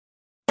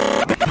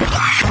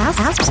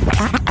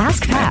AskPat.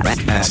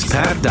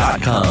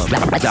 AskPat.com.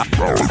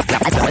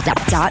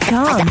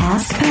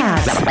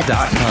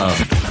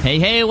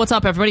 Hey, what's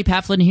up, everybody?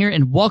 Pat Flynn here,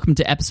 and welcome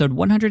to episode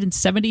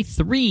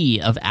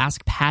 173 of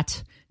Ask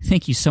Pat.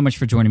 Thank you so much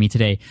for joining me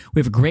today. We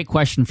have a great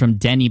question from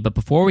Denny, but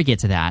before we get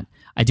to that,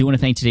 I do want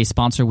to thank today's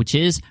sponsor, which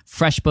is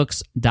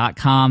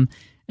FreshBooks.com,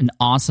 an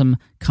awesome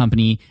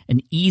company, an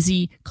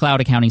easy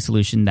cloud accounting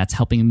solution that's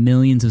helping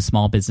millions of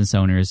small business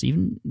owners,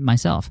 even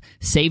myself,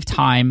 save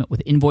time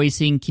with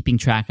invoicing, keeping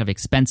track of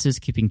expenses,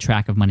 keeping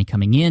track of money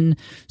coming in,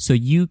 so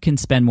you can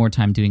spend more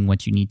time doing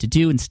what you need to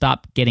do and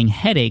stop getting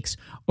headaches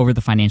over the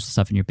financial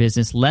stuff in your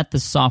business. Let the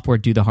software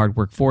do the hard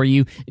work for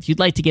you. If you'd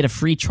like to get a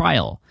free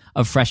trial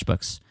of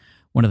FreshBooks,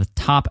 one of the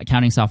top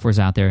accounting softwares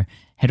out there,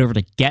 head over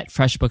to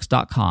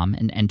getfreshbooks.com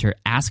and enter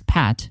Ask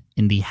Pat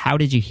in the How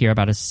Did You Hear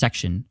About Us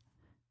section.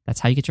 That's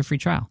how you get your free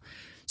trial.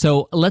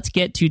 So let's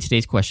get to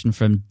today's question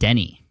from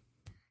Denny.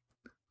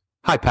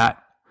 Hi,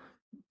 Pat.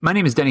 My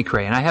name is Denny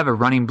Cray, and I have a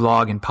running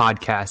blog and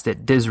podcast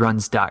at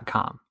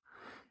dizruns.com.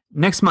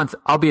 Next month,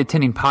 I'll be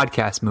attending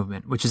Podcast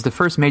Movement, which is the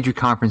first major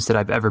conference that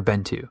I've ever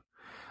been to.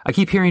 I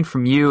keep hearing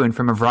from you and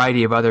from a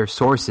variety of other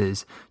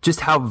sources just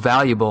how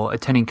valuable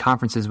attending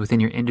conferences within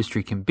your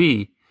industry can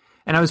be,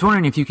 and I was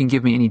wondering if you can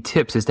give me any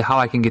tips as to how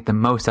I can get the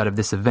most out of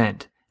this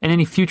event and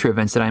any future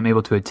events that I'm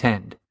able to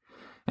attend.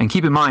 And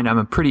keep in mind, I'm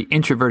a pretty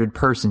introverted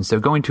person, so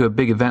going to a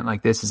big event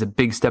like this is a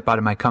big step out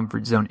of my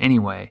comfort zone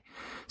anyway.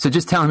 So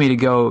just telling me to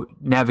go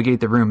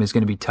navigate the room is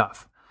going to be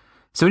tough.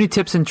 So any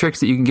tips and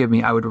tricks that you can give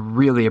me, I would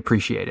really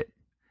appreciate it.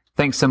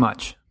 Thanks so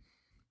much.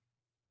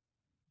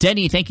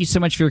 Denny, thank you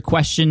so much for your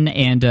question.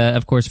 And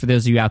of course, for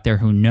those of you out there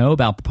who know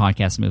about the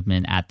podcast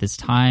movement at this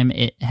time,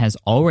 it has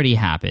already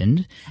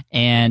happened.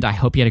 And I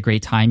hope you had a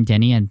great time,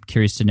 Denny. I'm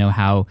curious to know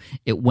how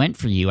it went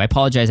for you. I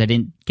apologize I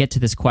didn't get to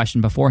this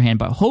question beforehand,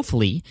 but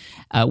hopefully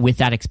with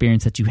that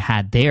experience that you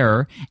had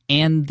there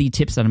and the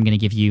tips that I'm going to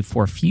give you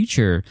for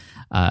future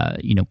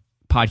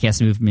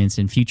podcast movements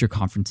and future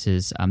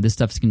conferences, this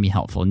stuff is going to be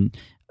helpful. And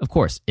of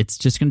course, it's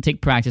just going to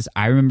take practice.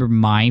 I remember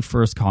my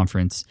first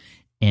conference,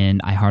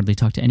 and I hardly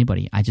talked to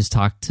anybody. I just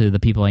talked to the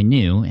people I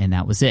knew, and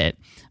that was it.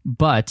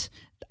 But,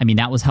 I mean,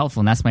 that was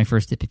helpful, and that's my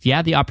first tip. If you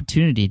have the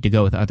opportunity to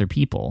go with other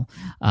people,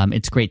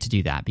 it's great to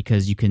do that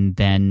because you can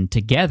then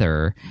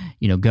together,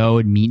 go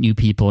and meet new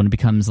people, and it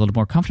becomes a little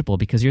more comfortable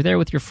because you're there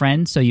with your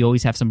friends, so you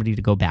always have somebody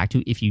to go back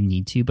to if you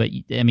need to. But,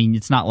 I mean,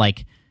 it's not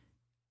like...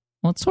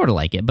 Well, it's sort of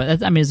like it,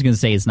 but I was going to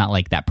say it's not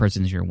like that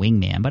person's your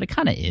wingman, but it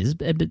kind of is.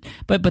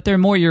 But they're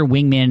more your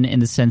wingman in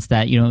the sense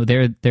that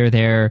they're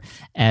there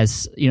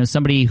as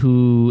somebody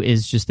who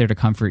is just there to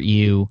comfort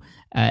you.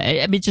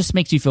 It just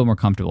makes you feel more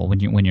comfortable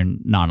when you're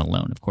not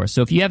alone, of course.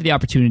 So if you have the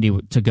opportunity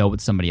to go with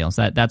somebody else,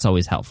 that's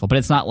always helpful. But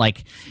it's not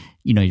like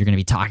you're going to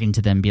be talking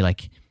to them, and be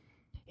like,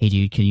 "Hey,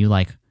 dude, can you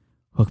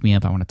hook me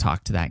up? I want to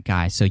talk to that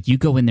guy." So you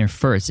go in there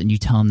first and you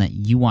tell them that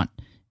you want.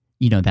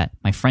 That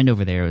my friend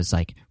over there was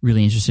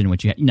really interested in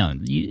what you had. No,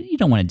 you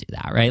don't want to do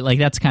that, right?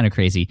 That's kind of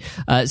crazy.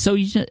 So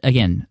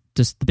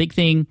just the big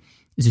thing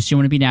is just you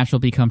want to be natural,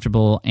 be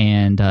comfortable,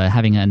 and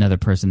having another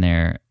person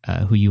there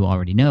who you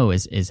already know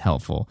is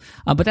helpful.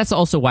 But that's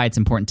also why it's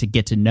important to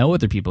get to know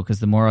other people, because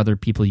the more other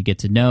people you get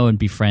to know and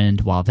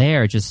befriend while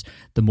there, just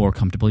the more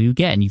comfortable you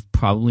get. And you've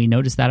probably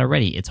noticed that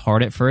already. It's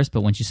hard at first,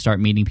 but once you start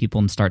meeting people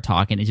and start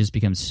talking, it just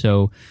becomes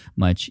so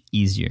much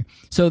easier.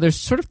 So there's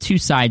sort of two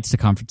sides to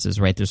conferences,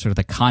 right? There's sort of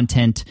the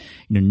content,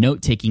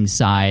 note-taking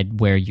side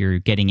where you're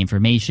getting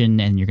information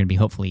and you're going to be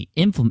hopefully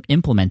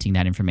implementing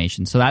that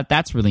information. So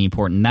that's really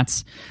important.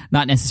 That's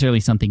not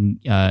necessarily something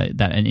that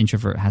an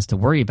introvert has to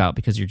worry about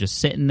because you're just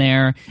sitting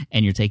there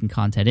and you're taking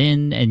content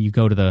in and you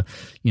go to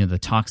the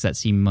talks that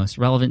seem most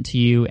relevant to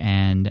you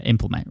and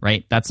implement,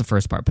 right? That's the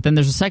first part. But then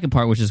there's a second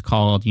part which is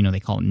called, they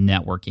call it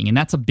networking, and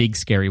that's a big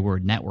scary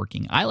word,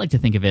 networking. I like to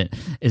think of it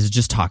as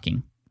just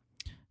talking.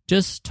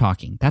 Just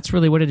talking. That's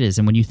really what it is.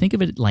 And when you think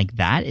of it like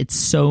that, it's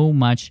so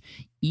much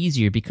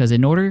easier because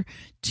in order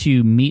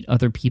to meet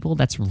other people,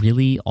 that's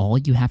really all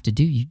you have to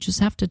do. You just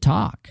have to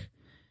talk.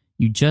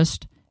 You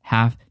just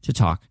have to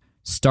talk.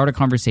 Start a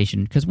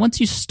conversation, because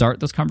once you start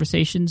those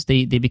conversations,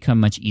 they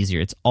become much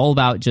easier. It's all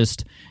about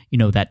just,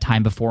 that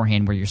time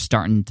beforehand where you're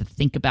starting to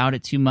think about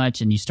it too much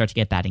and you start to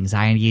get that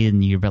anxiety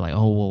and you're like,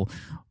 oh, well,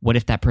 what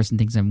if that person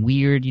thinks I'm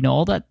weird?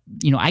 All that,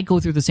 I go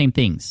through the same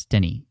things,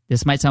 Denny.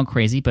 This might sound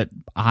crazy, but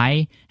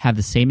I have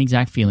the same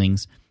exact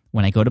feelings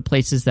when I go to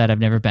places that I've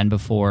never been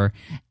before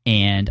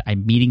and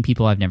I'm meeting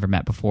people I've never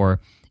met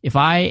before. If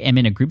I am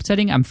in a group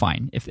setting, I'm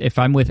fine. If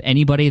I'm with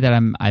anybody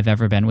that I've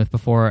ever been with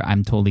before,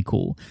 I'm totally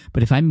cool.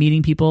 But if I'm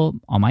meeting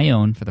people on my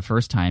own for the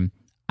first time,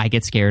 I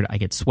get scared. I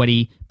get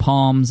sweaty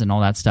palms and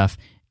all that stuff.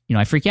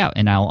 I freak out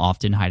and I'll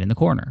often hide in the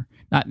corner.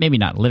 Maybe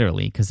not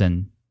literally, because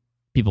then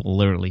people will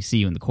literally see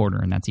you in the corner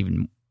and that's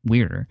even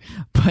weirder.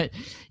 But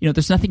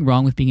there's nothing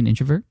wrong with being an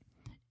introvert.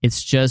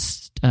 It's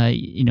just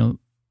you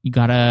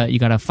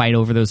gotta fight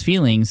over those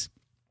feelings.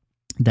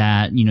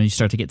 that, you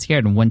start to get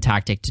scared. And one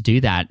tactic to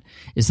do that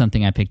is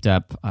something I picked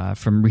up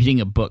from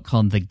reading a book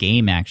called The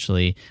Game,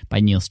 actually, by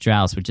Neil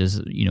Strauss, which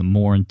is,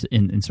 more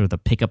in sort of the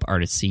pickup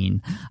artist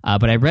scene.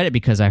 But I read it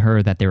because I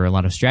heard that there were a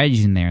lot of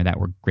strategies in there that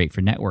were great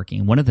for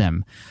networking. One of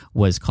them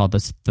was called the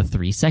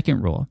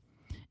 3-second rule.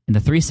 And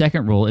the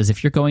 3-second rule is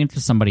if you're going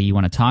to somebody you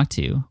want to talk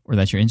to or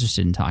that you're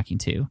interested in talking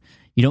to,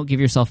 you don't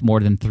give yourself more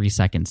than 3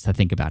 seconds to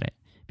think about it.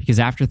 Because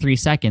after 3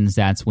 seconds,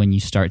 that's when you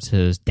start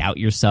to doubt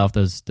yourself.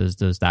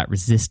 That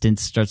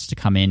resistance starts to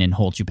come in and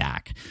hold you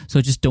back.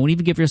 So just don't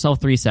even give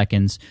yourself 3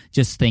 seconds.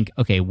 Just think,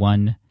 okay,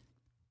 1,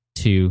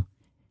 2,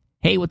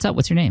 hey, what's up?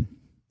 What's your name?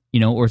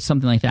 Or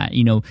something like that.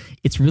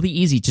 It's really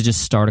easy to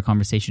just start a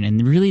conversation.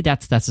 And really,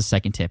 that's the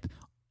second tip.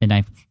 And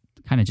I've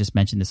kind of just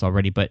mentioned this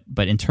already, but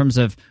in terms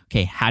of,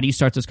 okay, how do you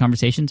start those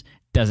conversations?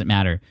 Doesn't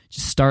matter.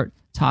 Just start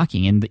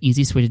talking. And the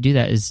easiest way to do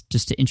that is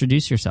just to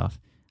introduce yourself.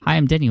 Hi,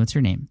 I'm Denny. What's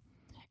your name?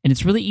 And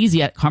it's really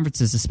easy at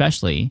conferences,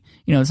 especially.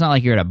 It's not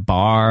like you're at a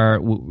bar,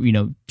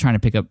 trying to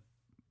pick up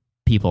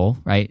people,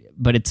 right?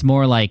 But it's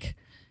more like,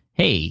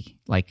 hey,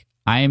 like,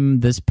 I'm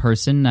this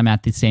person, I'm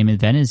at the same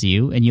event as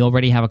you, and you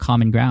already have a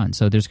common ground.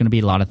 So there's going to be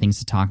a lot of things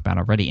to talk about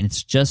already. And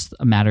it's just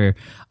a matter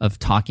of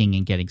talking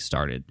and getting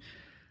started.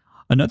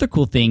 Another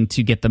cool thing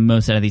to get the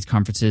most out of these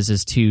conferences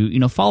is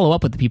to, follow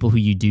up with the people who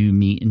you do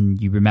meet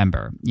and you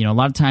remember. A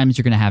lot of times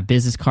you're going to have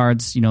business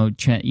cards, you're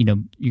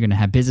going to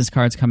have business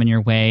cards coming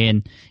your way.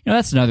 And,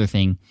 that's another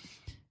thing.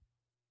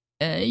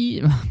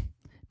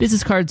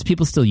 Business cards,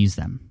 people still use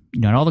them.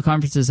 At all the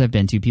conferences I've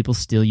been to, people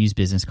still use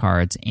business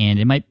cards. And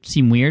it might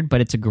seem weird,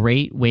 but it's a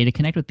great way to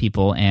connect with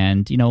people.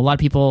 And, a lot of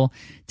people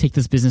take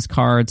those business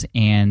cards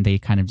and they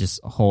kind of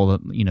just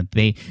hold,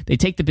 they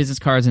take the business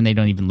cards and they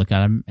don't even look at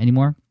them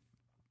anymore.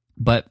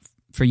 But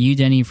for you,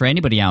 Denny, for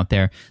anybody out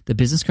there, the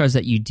business cards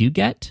that you do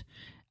get,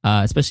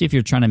 especially if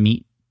you're trying to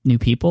meet new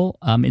people,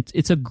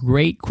 it's a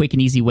great, quick,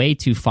 and easy way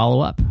to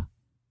follow up.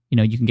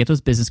 You can get those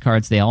business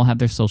cards. They all have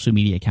their social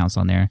media accounts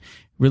on there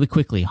really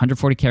quickly,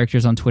 140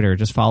 characters on Twitter.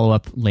 Just follow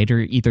up later,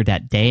 either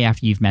that day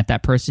after you've met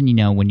that person,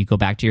 when you go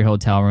back to your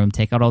hotel room,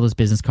 take out all those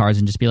business cards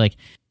and just be like,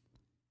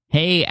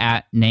 hey,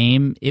 at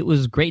name, it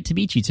was great to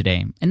meet you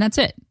today. And that's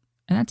it.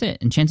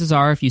 And chances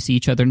are, if you see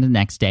each other the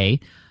next day,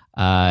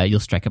 you'll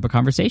strike up a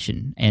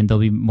conversation, and they'll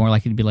be more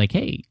likely to be like,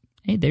 hey,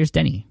 there's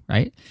Denny,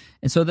 right?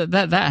 And so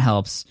that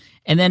helps.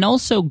 And then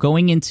also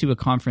going into a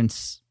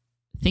conference,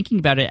 thinking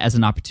about it as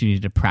an opportunity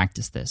to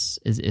practice this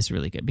is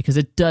really good, because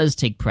it does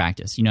take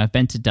practice. I've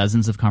been to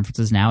dozens of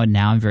conferences now, and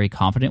now I'm very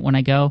confident when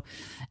I go,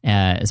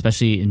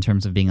 especially in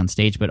terms of being on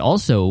stage, but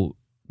also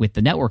with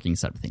the networking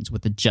side of things,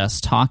 with the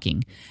just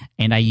talking.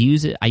 And I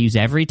use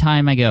every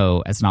time I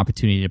go as an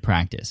opportunity to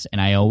practice. And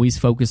I always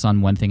focus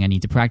on one thing I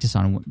need to practice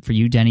on. For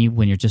you, Denny,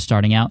 when you're just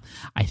starting out,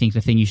 I think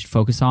the thing you should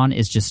focus on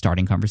is just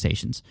starting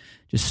conversations.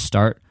 Just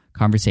start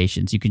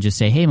conversations. You can just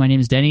say, hey, my name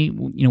is Denny.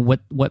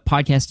 What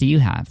podcast do you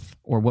have?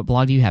 Or what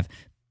blog do you have?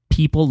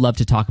 People love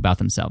to talk about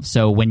themselves.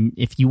 So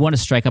if you want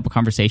to strike up a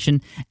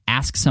conversation,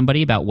 ask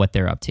somebody about what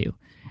they're up to.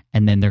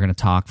 And then they're going to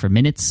talk for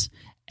minutes,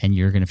 and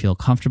you're going to feel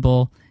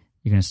comfortable.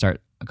 You're going to start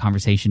a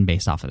conversation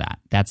based off of that.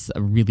 That's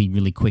a really,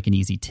 really quick and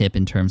easy tip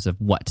in terms of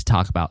what to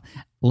talk about.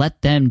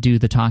 Let them do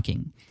the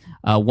talking.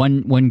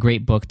 One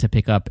great book to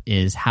pick up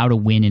is How to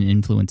Win and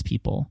Influence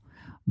People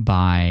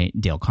by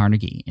Dale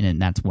Carnegie.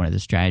 And that's one of the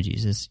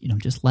strategies is,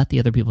 just let the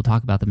other people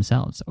talk about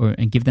themselves,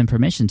 and give them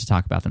permission to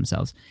talk about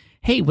themselves.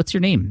 Hey, what's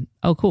your name?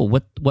 Oh, cool.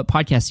 What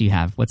podcast do you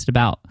have? What's it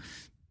about?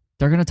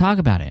 They're going to talk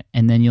about it.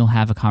 And then you'll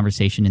have a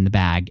conversation in the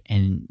bag,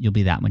 and you'll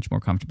be that much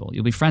more comfortable.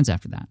 You'll be friends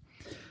after that.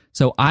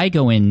 So I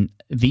go in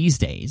these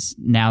days,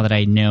 now that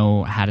I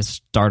know how to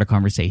start a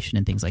conversation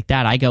and things like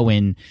that, I go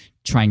in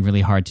trying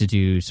really hard to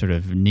do sort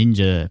of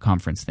ninja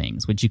conference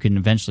things, which you can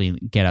eventually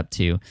get up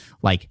to,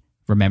 like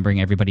remembering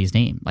everybody's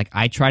name. Like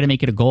I try to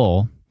make it a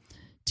goal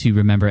to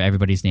remember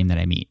everybody's name that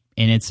I meet.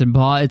 And it's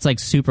like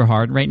super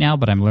hard right now,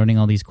 but I'm learning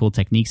all these cool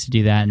techniques to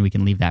do that, and we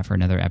can leave that for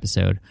another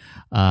episode.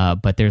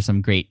 But there's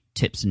some great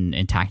tips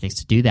and tactics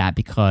to do that,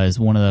 because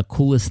one of the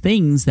coolest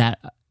things that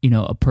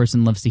a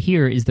person loves to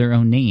hear is their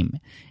own name.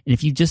 And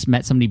if you just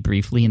met somebody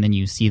briefly and then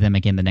you see them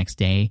again the next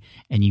day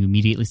and you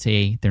immediately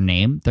say their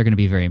name, they're going to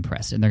be very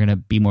impressed, and they're going to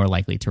be more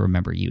likely to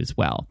remember you as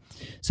well.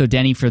 So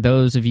Denny, for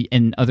those of you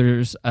and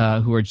others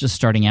who are just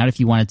starting out, if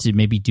you wanted to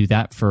maybe do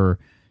that for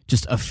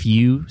just a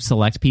few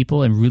select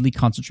people and really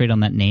concentrate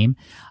on that name,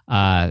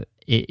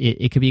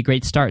 it could be a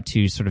great start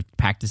to sort of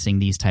practicing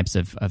these types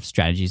of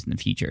strategies in the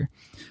future.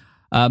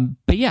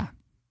 But yeah.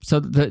 So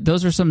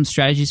those are some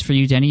strategies for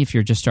you, Denny, if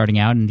you're just starting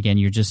out. And again,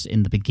 you're just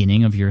in the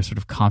beginning of your sort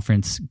of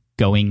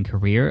conference-going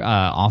career.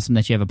 Awesome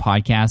that you have a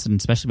podcast, and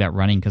especially about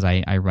running, because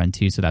I run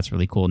too, so that's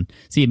really cool. And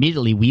see,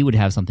 immediately we would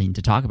have something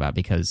to talk about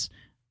because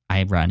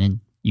I run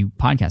and you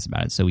podcast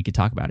about it, so we could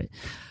talk about it.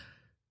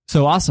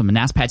 So awesome. An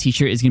Ask Pat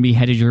t-shirt is going to be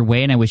headed your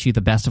way, and I wish you the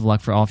best of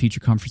luck for all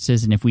future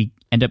conferences. And if we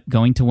end up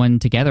going to one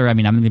together, I'm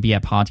going to be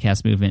at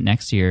Podcast Movement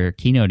next year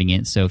keynoting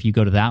it. So if you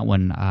go to that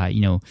one,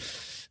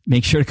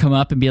 make sure to come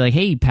up and be like,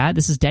 hey, Pat,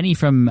 this is Denny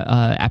from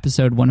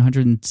episode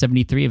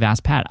 173 of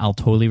Ask Pat. I'll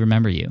totally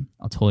remember you.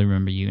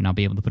 And I'll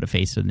be able to put a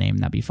face to the name,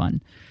 and that'd be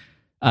fun.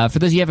 For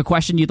those of you who have a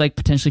question you'd like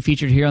potentially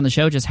featured here on the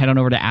show, just head on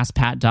over to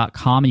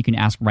askpat.com, and you can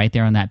ask right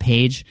there on that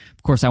page.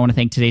 Of course, I want to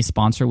thank today's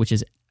sponsor, which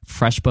is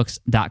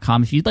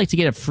freshbooks.com. If you'd like to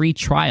get a free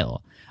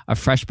trial of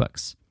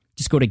FreshBooks,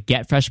 just go to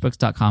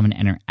getfreshbooks.com and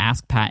enter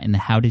Ask Pat in the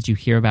How Did You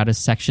Hear About Us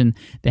section.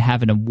 They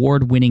have an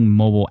award-winning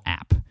mobile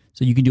app.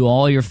 So you can do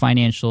all your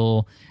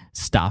financial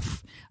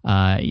stuff,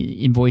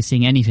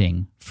 invoicing,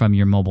 anything from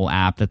your mobile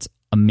app. That's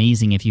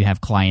amazing if you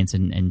have clients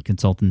and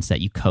consultants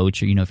that you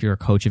coach, or if you're a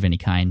coach of any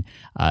kind.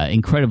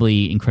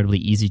 Incredibly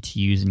easy to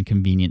use and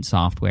convenient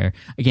software.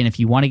 Again, if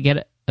you want to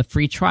get a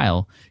free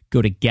trial,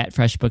 go to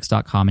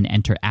getfreshbooks.com and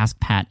enter Ask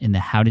Pat in the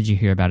How Did You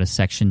Hear About Us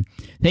section.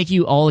 Thank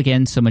you all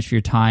again so much for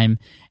your time,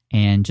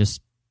 and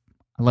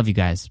I love you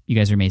guys. You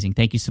guys are amazing.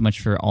 Thank you so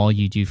much for all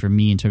you do for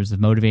me in terms of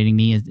motivating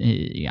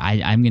me.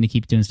 I'm going to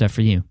keep doing stuff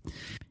for you.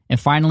 And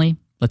finally,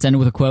 let's end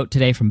with a quote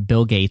today from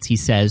Bill Gates. He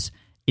says,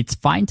 "It's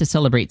fine to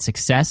celebrate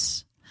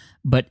success,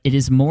 but it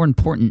is more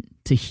important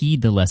to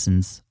heed the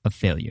lessons of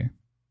failure."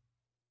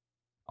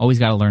 Always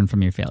got to learn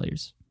from your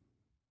failures.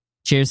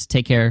 Cheers,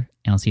 take care,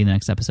 and I'll see you in the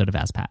next episode of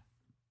Ask Pat.